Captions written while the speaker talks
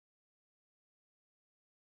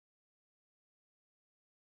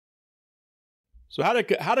So how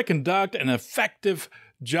to conduct an effective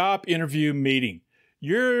job interview meeting.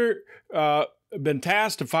 You're been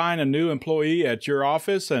tasked to find a new employee at your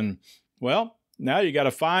office, and well, now you got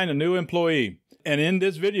to find a new employee. And in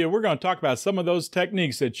this video, we're going to talk about some of those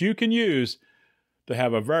techniques that you can use to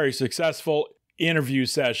have a very successful interview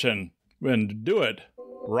session. And do it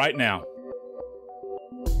right now.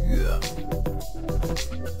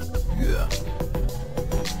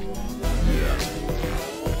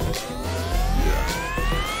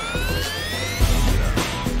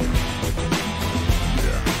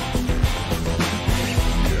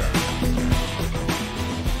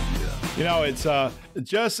 You know, it's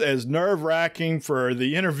just as nerve-wracking for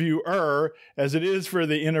the interviewer as it is for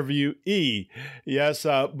the interviewee. Yes,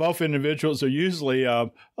 both individuals are usually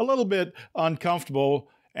a little bit uncomfortable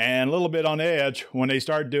and a little bit on edge when they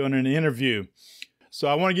start doing an interview. So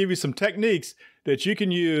I want to give you some techniques that you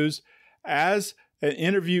can use as an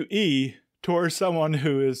interviewee towards someone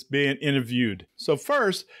who is being interviewed. So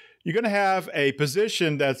first, you're going to have a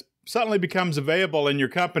position that suddenly becomes available in your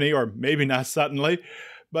company, or maybe not suddenly,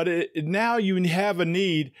 but now you have a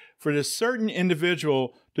need for this certain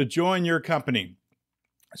individual to join your company.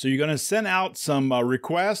 So you're going to send out some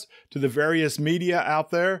requests to the various media out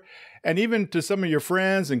there, and even to some of your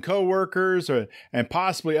friends and coworkers, and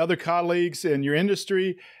possibly other colleagues in your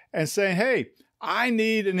industry, and saying, hey, I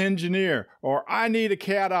need an engineer, or I need a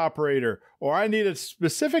CAD operator, or I need a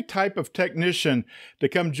specific type of technician to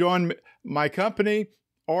come join my company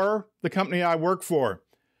or the company I work for.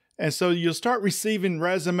 And so you'll start receiving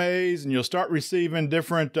resumes, and you'll start receiving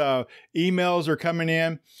different emails are coming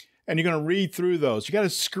in, and you're going to read through those. You got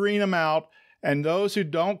to screen them out, and those who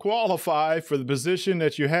don't qualify for the position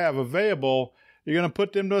that you have available, you're going to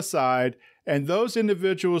put them to the side. And those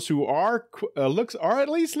individuals who are at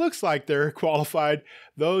least looks like they're qualified,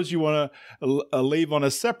 those you want to leave on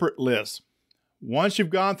a separate list. Once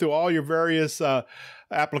you've gone through all your various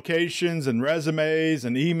applications and resumes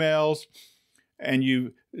and emails, and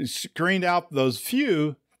you screened out those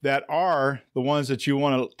few that are the ones that you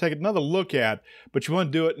want to take another look at, but you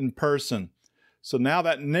want to do it in person. So now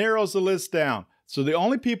that narrows the list down. So the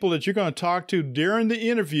only people that you're going to talk to during the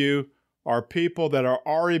interview are people that are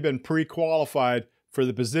already been pre-qualified for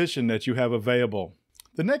the position that you have available.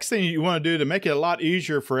 The next thing you want to do to make it a lot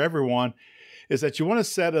easier for everyone is that you want to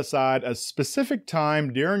set aside a specific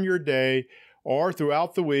time during your day or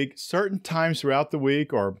throughout the week, certain times throughout the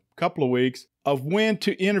week or a couple of weeks, of when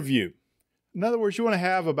to interview. In other words, you want to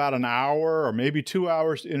have about an hour or maybe 2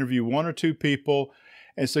 hours to interview one or two people.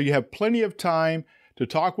 And so you have plenty of time to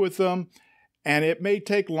talk with them. And it may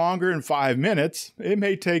take longer than 5 minutes. It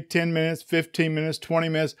may take 10 minutes, 15 minutes, 20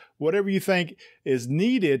 minutes, whatever you think is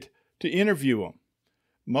needed to interview them.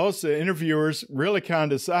 Most interviewers really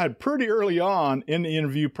kind of decide pretty early on in the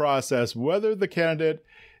interview process whether the candidate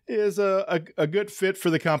is a good fit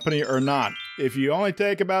for the company or not. If you only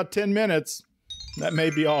take about 10 minutes, that may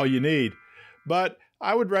be all you need. But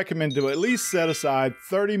I would recommend to at least set aside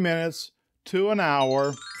 30 minutes to an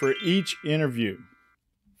hour for each interview.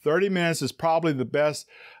 30 minutes is probably the best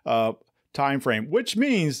time frame, which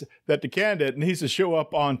means that the candidate needs to show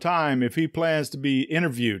up on time if he plans to be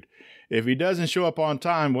interviewed. If he doesn't show up on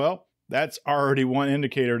time, well, that's already one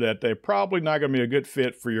indicator that they're probably not going to be a good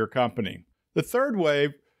fit for your company. The third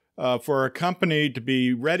way for a company to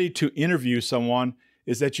be ready to interview someone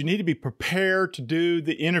is that you need to be prepared to do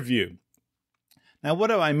the interview. Now, what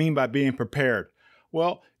do I mean by being prepared?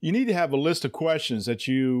 Well, you need to have a list of questions that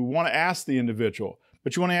you want to ask the individual,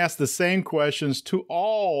 but you want to ask the same questions to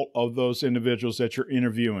all of those individuals that you're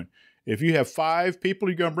interviewing. If you have 5 people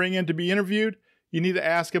you're going to bring in to be interviewed, you need to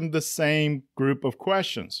ask them the same group of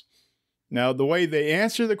questions. Now, the way they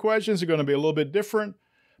answer the questions are going to be a little bit different,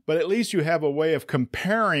 but at least you have a way of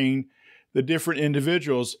comparing the different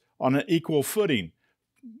individuals on an equal footing.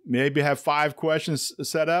 Maybe have 5 questions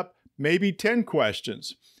set up, maybe 10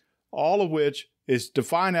 questions, all of which is to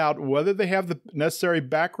find out whether they have the necessary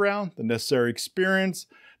background, the necessary experience,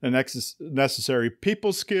 the necessary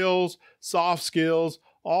people skills, soft skills,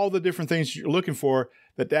 all the different things you're looking for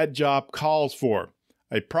that job calls for.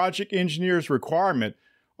 A project engineer's requirement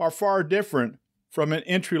are far different from an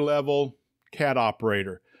entry-level CAD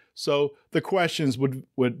operator. So the questions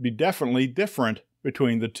would be definitely different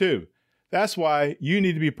between the two. That's why you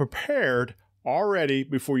need to be prepared already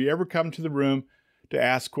before you ever come to the room to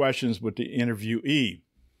ask questions with the interviewee.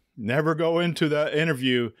 Never go into the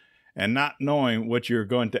interview and not knowing what you're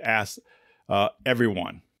going to ask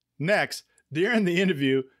everyone. Next, during the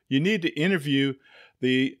interview, you need to interview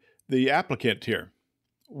the applicant here.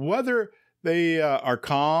 Whether they are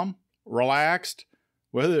calm, relaxed,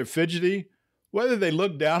 whether they're fidgety, whether they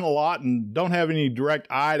look down a lot and don't have any direct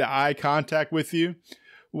eye-to-eye contact with you,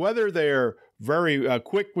 whether they're very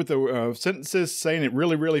quick with the sentences, saying it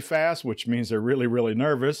really, really fast, which means they're really, really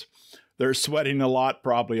nervous. They're sweating a lot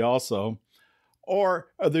probably also. Or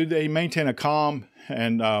do they maintain a calm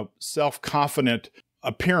and self-confident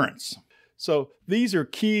appearance? So these are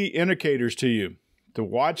key indicators to you. To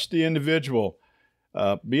watch the individual,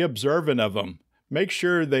 be observant of them. Make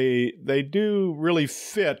sure they do really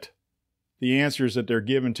fit the answers that they're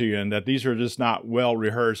given to you, and that these are just not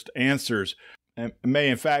well-rehearsed answers and may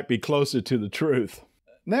in fact be closer to the truth.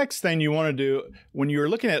 Next thing you want to do when you're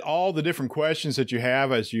looking at all the different questions that you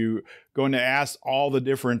have as you going to ask all the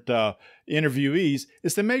different interviewees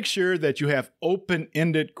is to make sure that you have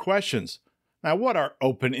open-ended questions. Now, what are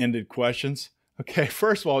open-ended questions? Okay,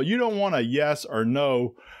 first of all, you don't want a yes or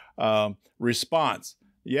no response.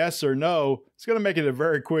 Yes or no, it's going to make it a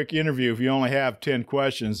very quick interview if you only have 10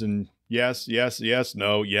 questions and yes, yes, yes,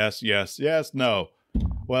 no, yes, yes, yes, no.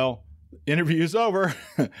 Well, interview's over.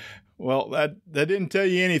 Well, that didn't tell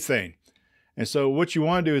you anything. And so what you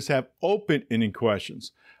want to do is have open-ended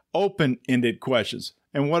questions. Open-ended questions.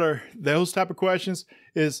 And what are those type of questions?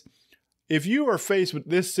 Is if you are faced with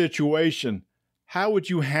this situation, how would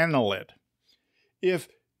you handle it? If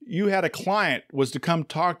you had a client was to come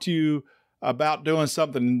talk to you about doing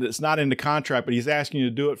something that's not in the contract, but he's asking you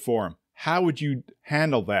to do it for him, how would you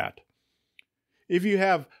handle that? If you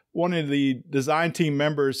have one of the design team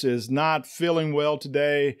members is not feeling well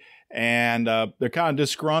today and they're kind of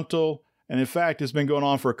disgruntled, and in fact, it's been going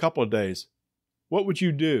on for a couple of days, what would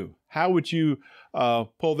you do? How would you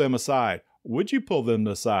pull them aside? Would you pull them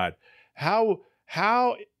aside?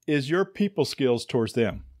 How is your people skills towards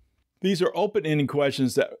them? These are open-ended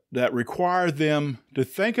questions that require them to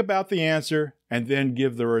think about the answer and then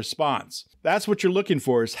give the response. That's what you're looking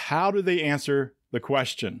for, is how do they answer the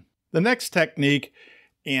question? The next technique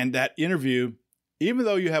in that interview, even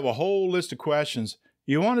though you have a whole list of questions,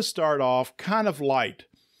 you want to start off kind of light.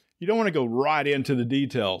 You don't want to go right into the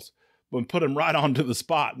details, but put them right onto the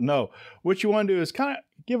spot. No, what you want to do is kind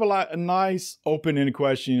of give a nice open-ended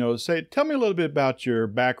question. Say, tell me a little bit about your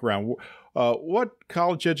background. What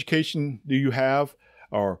college education do you have?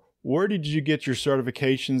 Or where did you get your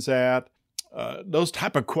certifications at? Those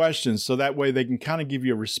type of questions, so that way they can kind of give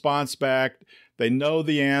you a response back. They know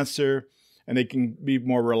the answer, and they can be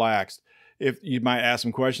more relaxed. If you might ask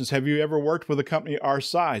them questions, have you ever worked with a company our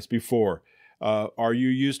size before? Are you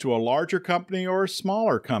used to a larger company or a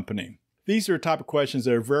smaller company? These are the type of questions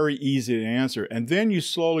that are very easy to answer. And then you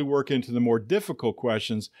slowly work into the more difficult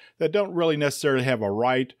questions that don't really necessarily have a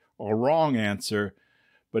right or wrong answer,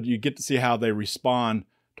 but you get to see how they respond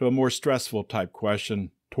to a more stressful type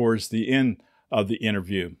question towards the end of the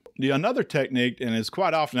interview. Another technique, and it's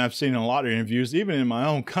quite often I've seen in a lot of interviews, even in my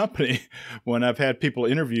own company, when I've had people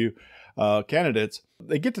interview candidates,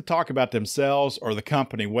 they get to talk about themselves or the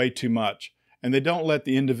company way too much, and they don't let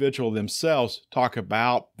the individual themselves talk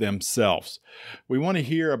about themselves. We want to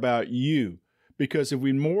hear about you, because if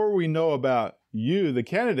more we know about you, the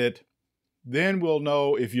candidate, then we'll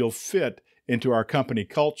know if you'll fit into our company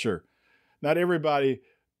culture. Not everybody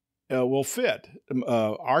will fit.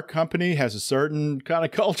 Our company has a certain kind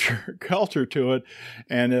of culture to it,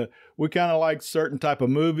 and we kind of like certain type of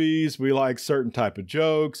movies. We like certain type of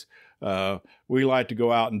jokes. We like to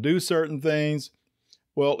go out and do certain things.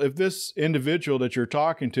 Well, if this individual that you're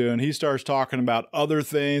talking to and he starts talking about other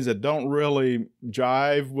things that don't really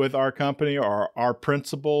jive with our company or our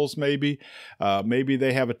principles, maybe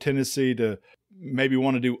they have a tendency to maybe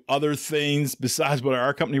want to do other things besides what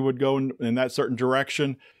our company would go in that certain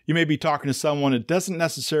direction. You may be talking to someone that doesn't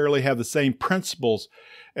necessarily have the same principles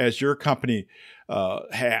as your company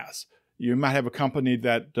has. You might have a company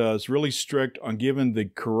that is really strict on giving the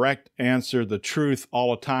correct answer, the truth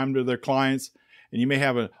all the time to their clients. And you may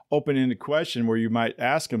have an open-ended question where you might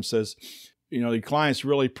ask them, says, the client's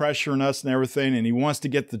really pressuring us and everything, and he wants to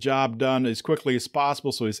get the job done as quickly as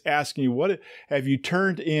possible. So he's asking you, have you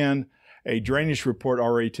turned in a drainage report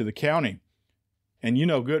already to the county? And you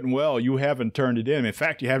know good and well you haven't turned it in. In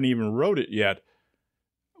fact, you haven't even wrote it yet.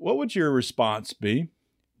 What would your response be?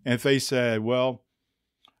 And if they said, well,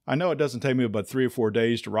 I know it doesn't take me about 3 or 4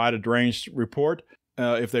 days to write a drainage report.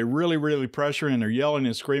 If they're really, really pressuring and they're yelling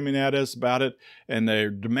and screaming at us about it and they're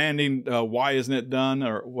demanding why isn't it done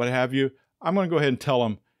or what have you, I'm going to go ahead and tell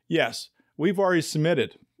them, yes, we've already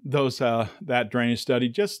submitted that drainage study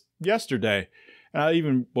just yesterday. And I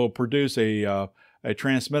even will produce a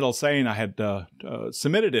transmittal saying I had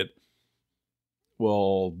submitted it.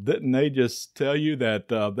 Well, didn't they just tell you that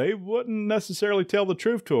they wouldn't necessarily tell the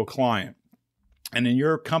truth to a client? And in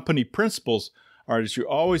your company principles are that you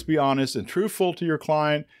always be honest and truthful to your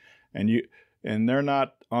client, and they're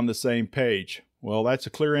not on the same page. Well, that's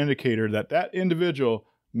a clear indicator that that individual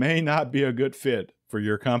may not be a good fit for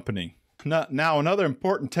your company. Now, another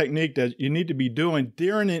important technique that you need to be doing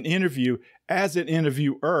during an interview as an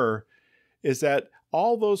interviewer is that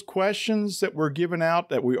all those questions that were given out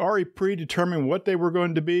that we already predetermined what they were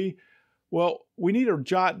going to be, well, we need to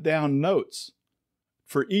jot down notes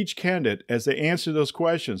for each candidate as they answer those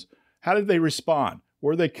questions. How did they respond?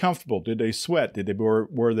 Were they comfortable? Did they sweat?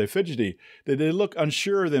 Were they fidgety? Did they look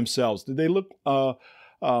unsure of themselves? Did they look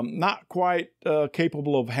not quite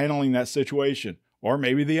capable of handling that situation? Or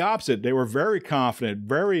maybe the opposite. They were very confident,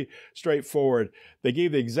 very straightforward. They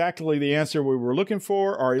gave exactly the answer we were looking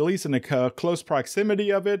for, or at least in a close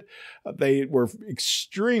proximity of it. They were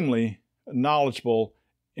extremely knowledgeable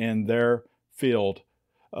in their field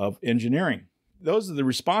of engineering. Those are the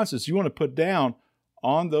responses you want to put down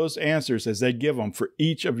on those answers as they give them for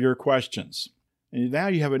each of your questions. And now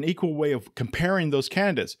you have an equal way of comparing those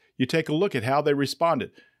candidates. You take a look at how they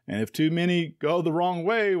responded. And if too many go the wrong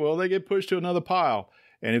way, well, they get pushed to another pile.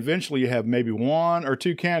 And eventually you have maybe one or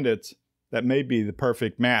two candidates that may be the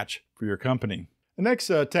perfect match for your company. The next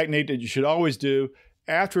technique that you should always do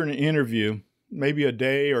after an interview, maybe a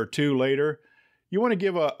day or two later, you want to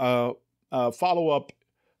give a follow-up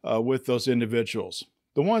with those individuals.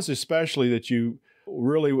 The ones especially that you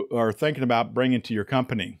really are thinking about bringing to your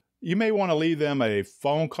company. You may want to leave them a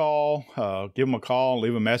phone call, give them a call,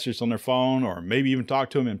 leave a message on their phone, or maybe even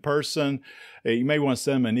talk to them in person. You may want to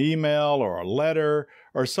send them an email or a letter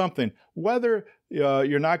or something. Whether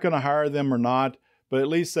you're not going to hire them or not, but at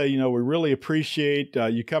least say, we really appreciate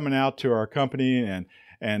you coming out to our company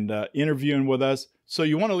and interviewing with us. So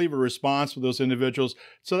you want to leave a response with those individuals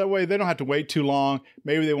so that way they don't have to wait too long.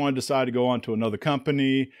 Maybe they want to decide to go on to another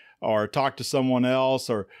company or talk to someone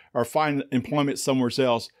else or find employment somewhere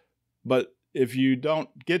else. But if you don't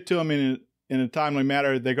get to them in a timely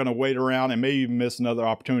manner, they're going to wait around and maybe even miss another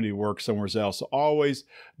opportunity to work somewhere else. So always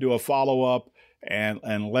do a follow-up and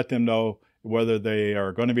let them know whether they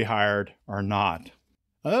are going to be hired or not.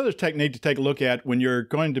 Another technique to take a look at when you're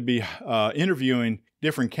going to be interviewing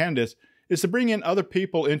different candidates is to bring in other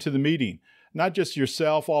people into the meeting. Not just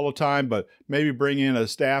yourself all the time, but maybe bring in a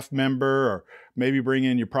staff member or maybe bring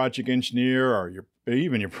in your project engineer or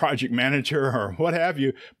even your project manager or what have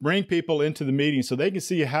you. Bring people into the meeting so they can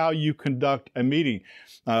see how you conduct a meeting,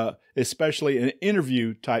 especially an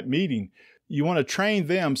interview type meeting. You want to train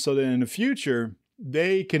them so that in the future,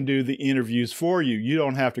 they can do the interviews for you. You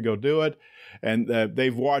don't have to go do it. And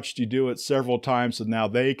they've watched you do it several times, so now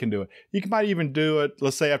they can do it. You might even do it,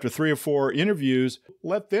 let's say after 3 or 4 interviews,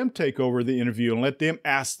 let them take over the interview and let them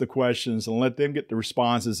ask the questions and let them get the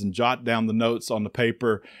responses and jot down the notes on the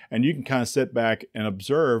paper. And you can kind of sit back and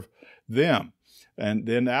observe them. And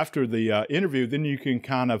then after the interview, then you can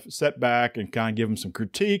kind of sit back and kind of give them some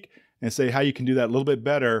critique and say how you can do that a little bit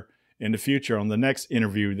better in the future on the next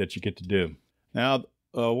interview that you get to do. Now,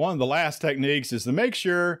 one of the last techniques is to make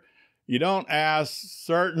sure you don't ask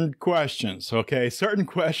certain questions, okay? Certain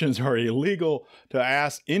questions are illegal to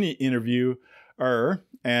ask any interviewer,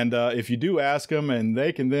 and if you do ask them, and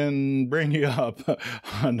they can then bring you up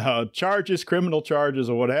on charges, criminal charges,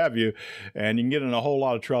 or what have you, and you can get in a whole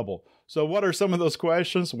lot of trouble. So what are some of those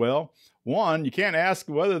questions? Well, one, you can't ask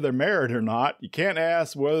whether they're married or not. You can't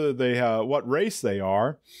ask whether they what race they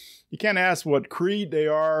are. You can't ask what creed they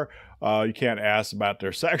are. You can't ask about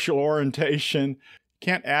their sexual orientation.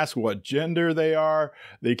 Can't ask what gender they are.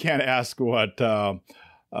 They can't ask what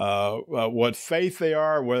faith they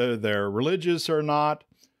are, whether they're religious or not.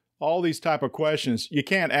 All these type of questions, you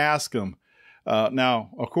can't ask them. Now,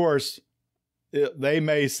 of course, they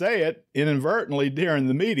may say it inadvertently during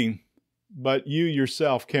the meeting, but you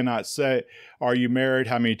yourself cannot say, are you married?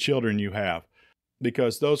 How many children you have?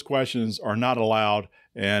 Because those questions are not allowed,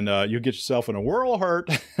 and you get yourself in a world of hurt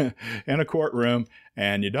in a courtroom,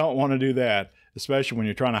 and you don't want to do that, especially when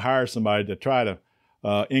you're trying to hire somebody to try to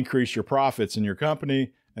increase your profits in your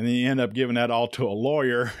company, and then you end up giving that all to a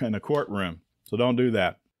lawyer in a courtroom. So don't do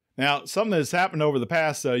that. Now, something that's happened over the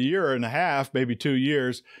past year and a half, maybe 2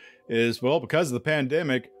 years, is, well, because of the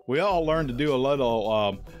pandemic, we all learned to do a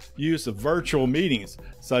little use of virtual meetings,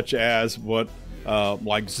 such as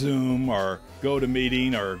like Zoom or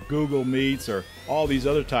GoToMeeting or Google Meets or all these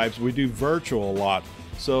other types. We do virtual a lot.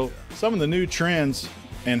 So some of the new trends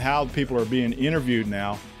and how people are being interviewed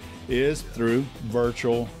now is through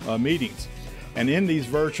virtual meetings. And in these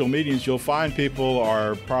virtual meetings, you'll find people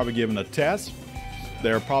are probably given a test.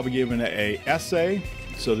 They're probably given an essay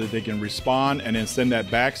so that they can respond and then send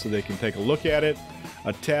that back so they can take a look at it.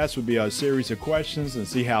 A test would be a series of questions and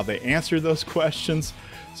see how they answer those questions.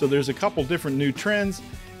 So there's a couple different new trends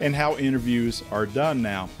in how interviews are done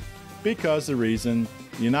now, because the reason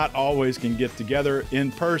you not always can get together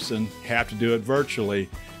in person, have to do it virtually.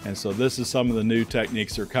 And so this is some of the new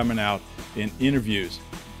techniques that are coming out in interviews.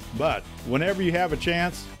 But whenever you have a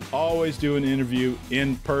chance, always do an interview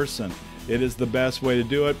in person. It is the best way to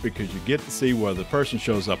do it because you get to see whether the person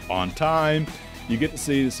shows up on time. You get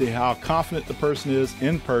to see how confident the person is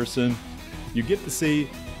in person. You get to see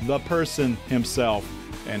the person himself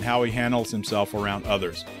and how he handles himself around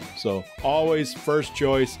others. So always first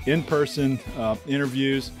choice in-person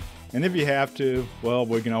interviews. And if you have to, well,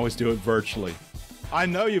 we can always do it virtually. I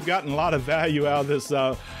know you've gotten a lot of value out of this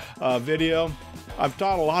video. I've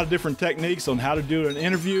taught a lot of different techniques on how to do an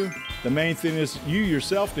interview. The main thing is you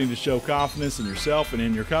yourself need to show confidence in yourself and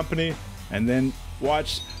in your company, and then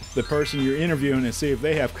watch the person you're interviewing and see if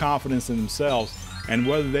they have confidence in themselves and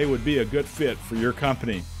whether they would be a good fit for your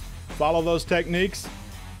company. Follow those techniques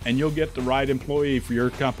and you'll get the right employee for your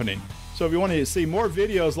company. So if you want to see more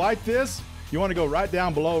videos like this, you want to go right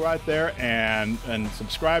down below right there and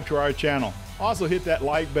subscribe to our channel. Also hit that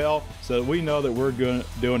like bell so that we know that we're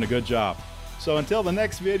doing a good job. So until the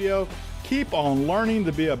next video, keep on learning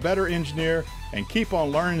to be a better engineer and keep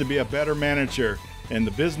on learning to be a better manager in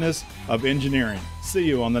the business of engineering. See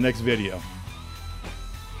you on the next video.